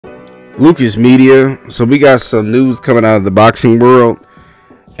Lucas Media. So we got some news coming out of the boxing world,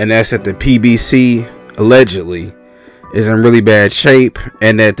 and that's that the PBC allegedly is in really bad shape,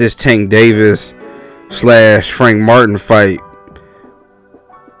 and that this Tank Davis / Frank Martin fight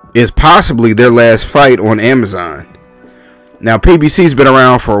is possibly their last fight on Amazon. Now, PBC's been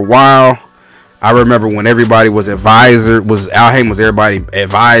around for a while. I remember when everybody was advisor, Al Haymon was everybody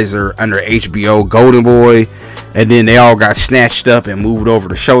advisor under HBO Golden Boy, and then they all got snatched up and moved over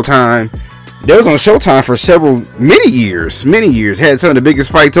to Showtime. They was on Showtime for many years, had some of the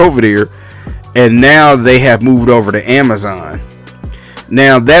biggest fights over there, and now they have moved over to Amazon.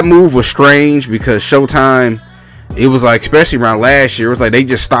 Now, that move was strange because Showtime, it was like, especially around last year, it was like they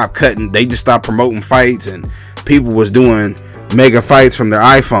just stopped promoting fights, and people was doing mega fights from their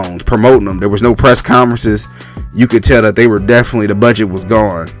iPhones, promoting them. There was no press conferences. You could tell that the budget was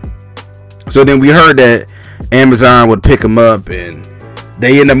gone. So then we heard that Amazon would pick them up, and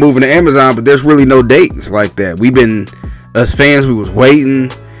they end up moving to Amazon, but there's really no dates like that. Us fans, we was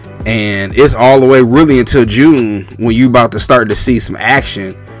waiting, and it's all the way really until June when you about to start to see some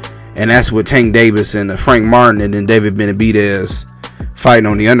action, and that's with Tank Davis and Frank Martin, and then David Benavidez fighting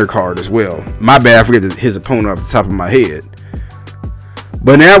on the undercard as well. My bad, I forget his opponent off the top of my head.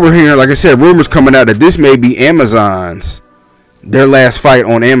 But now we're hearing, like I said, rumors coming out that this may be their last fight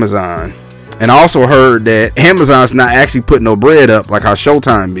on Amazon. And I also heard that Amazon's not actually putting no bread up like how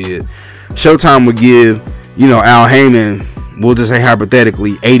Showtime did. Showtime would give, Al Haymon, we'll just say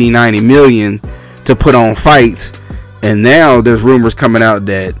hypothetically, 80-90 million to put on fights. And now there's rumors coming out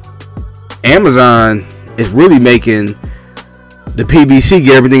that Amazon is really making the PBC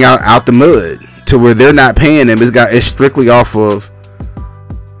get everything out the mud to where they're not paying them. It's strictly off of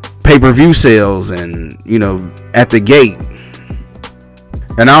pay-per-view sales and, at the gate.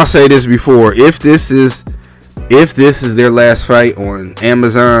 And I'll say this before, if this is their last fight on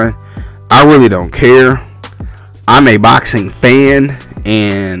Amazon, I really don't care. I'm a boxing fan,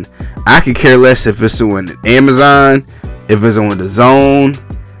 and I could care less if it's on Amazon, if it's on the Zone,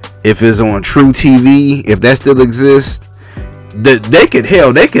 if it's on True TV, if that still exists. They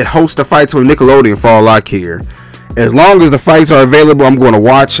could host the fights on Nickelodeon for all I care. As long as the fights are available, I'm going to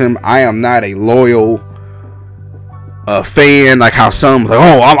watch them. I am not a loyal fan, like how some like,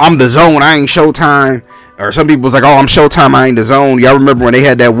 oh, I'm the Zone, I ain't Showtime, or some people's like, oh, I'm Showtime, I ain't the Zone. Y'all remember when they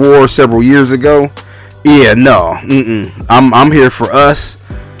had that war several years ago? Yeah, no, I'm here for us.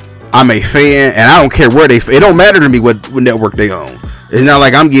 I'm a fan, and I don't care where it don't matter to me what network they own. It's not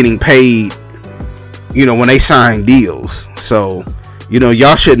like I'm getting paid, when they sign deals. So,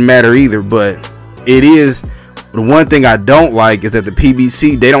 y'all shouldn't matter either. But it is. The one thing I don't like is that the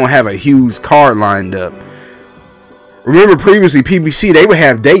PBC, they don't have a huge card lined up. Remember previously, PBC, they would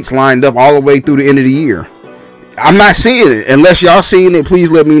have dates lined up all the way through the end of the year. I'm not seeing it. Unless y'all seeing it, please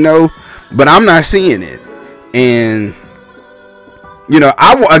let me know. But I'm not seeing it. And,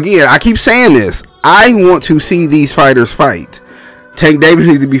 I keep saying this. I want to see these fighters fight. Tank Davis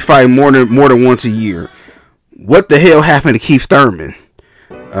needs to be fighting more than once a year. What the hell happened to Keith Thurman?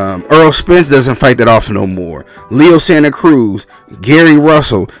 Earl Spence doesn't fight that often no more. Leo Santa Cruz, Gary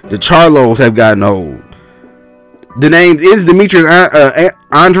Russell, the Charlos have gotten old. The name is Demetrius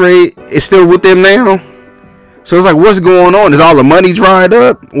Andre is still with them now. So it's like, what's going on? Is all the money dried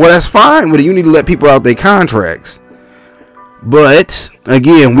up? Well, that's fine, but you need to let people out their contracts. But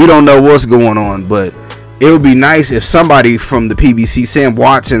again, we don't know what's going on. But it would be nice if somebody from the PBC, Sam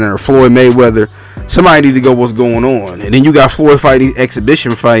Watson or Floyd Mayweather, somebody need to go what's going on. And then you got Floyd fighting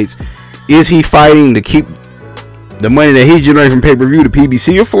exhibition fights. Is he fighting to keep the money that he's generating from pay-per-view to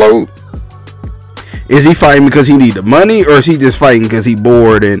PBC afloat? Is he fighting because he need the money, or is he just fighting because he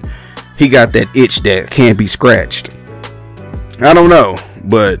bored and he got that itch that can't be scratched? I don't know,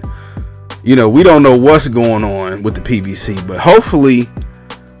 but we don't know what's going on with the PBC. But hopefully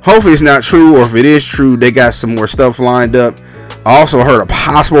it's not true, or if it is true, they got some more stuff lined up. I also heard a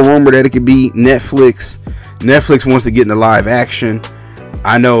possible rumor that it could be Netflix. Netflix wants to get into live action.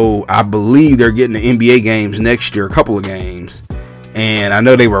 I believe they're getting the NBA games next year, a couple of games. And I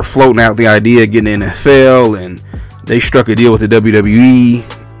know they were floating out the idea of getting the NFL, and they struck a deal with the WWE.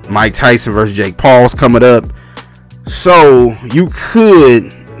 Mike Tyson versus Jake Paul's coming up. So you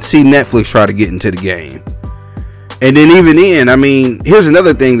could see Netflix try to get into the game. And then even then, here's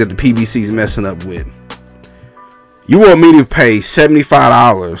another thing that the PBC's messing up with. You want me to pay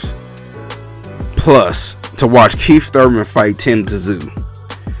 $75 plus to watch Keith Thurman fight Tim Tszyu.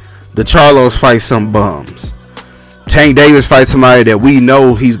 The Charlos fight some bums. Tank Davis fights somebody that we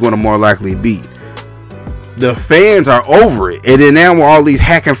know he's going to more likely beat. The fans are over it. And then now with all these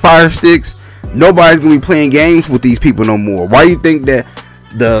hacking fire sticks, nobody's going to be playing games with these people no more. Why do you think that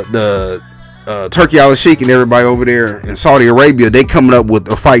Turkey Al Sheikh and everybody over there in Saudi Arabia, they coming up with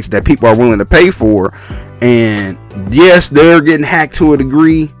the fights that people are willing to pay for. And yes, they're getting hacked to a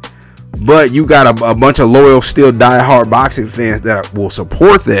degree, but you got a bunch of loyal, still diehard boxing fans that will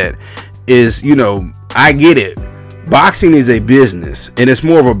support that. Is, you know, I get it. Boxing is a business, and it's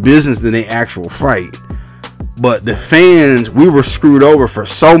more of a business than an actual fight. But the fans, we were screwed over for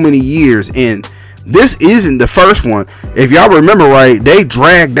so many years, and this isn't the first one. If y'all remember right, they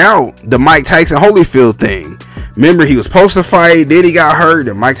dragged out the Mike Tyson Holyfield thing. Remember, he was supposed to fight, then he got hurt,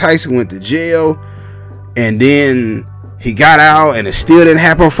 and Mike Tyson went to jail, and then he got out, and it still didn't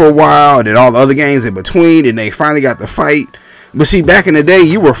happen for a while, and then all the other games in between, and they finally got the fight. But see, back in the day,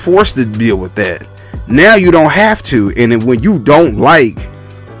 you were forced to deal with that. Now you don't have to, and then when you don't like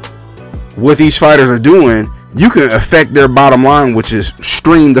what these fighters are doing, you can affect their bottom line, which is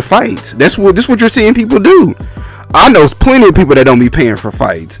stream the fights. This what you're seeing people do. I know plenty of people that don't be paying for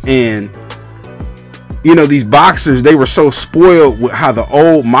fights, and you know, these boxers, they were so spoiled with how the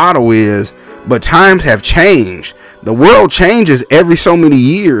old model is, but times have changed. The world changes every so many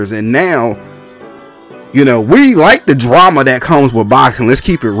years, and now, you know, we like the drama that comes with boxing. Let's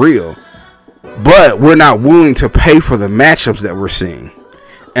keep it real. But we're not willing to pay for the matchups that we're seeing,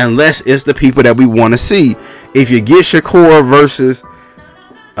 unless it's the people that we want to see. If you get Shakur versus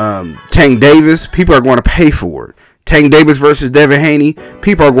Tank Davis, people are going to pay for it. Tank Davis versus Devin Haney,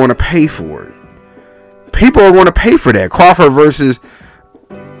 people are going to pay for it. People are going to pay for that. Crawford versus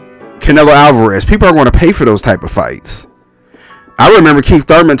Canelo Alvarez, people are going to pay for those type of fights. I remember Keith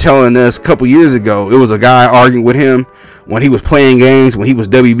Thurman telling us a couple years ago, it was a guy arguing with him when he was playing games, when he was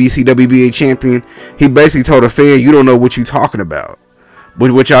WBC, WBA champion. He basically told a fan, you don't know what you're talking about.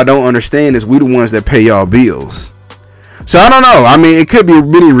 But what y'all don't understand is we the ones that pay y'all bills. So I don't know. I mean, it could be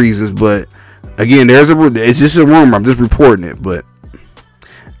many reasons, but again, it's just a rumor. I'm just reporting it. But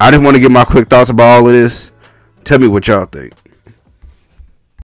I just want to get my quick thoughts about all of this. Tell me what y'all think.